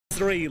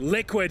3.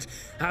 Liquid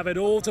have it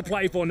all to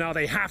play for now.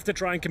 They have to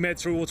try and commit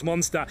towards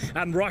Monster,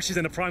 and Rush is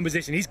in a prime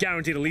position. He's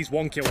guaranteed at least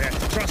 1 kill here.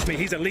 Trust me,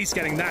 he's at least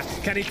getting that.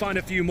 Can he find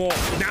a few more?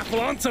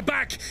 Nafalonta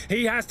back!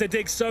 He has to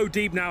dig so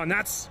deep now, and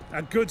that's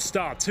a good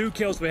start. 2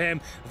 kills for him.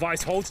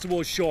 Vice holds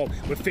towards Short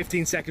with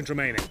 15 seconds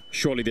remaining.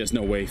 Surely there's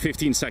no way.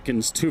 15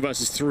 seconds, 2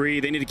 versus 3.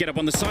 They need to get up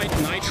on the side.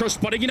 Nitro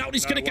spotting it out.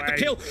 He's going to get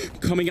the kill.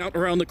 Coming out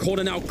around the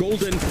corner now.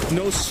 Golden,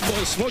 no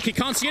smoke. He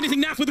can't see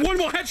anything. Naf with 1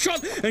 more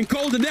headshot. And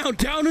Golden now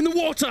down in the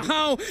water.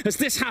 How has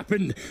this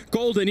happened?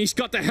 Golden, he's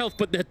got the health,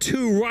 but there are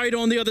 2 right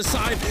on the other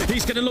side.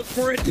 He's going to look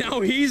for it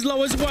now. He's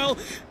low as well.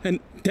 And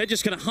they're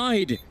just going to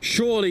hide.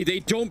 Surely they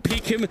don't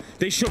peek him.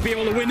 They should be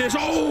able to win this.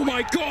 Oh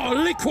my god,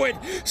 Liquid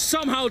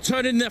somehow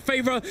turned in their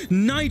favor.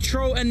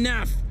 Nitro and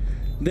Naf,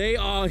 they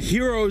are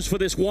heroes for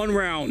this 1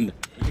 round.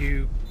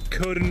 You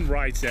couldn't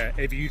write it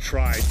if you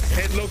tried.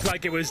 It looked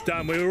like it was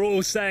done. We were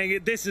all saying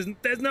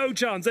there's no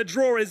chance. The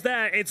draw is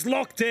there. It's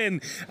locked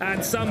in,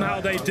 and somehow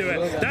they do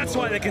it. That's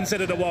why they're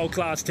considered a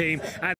world-class team. And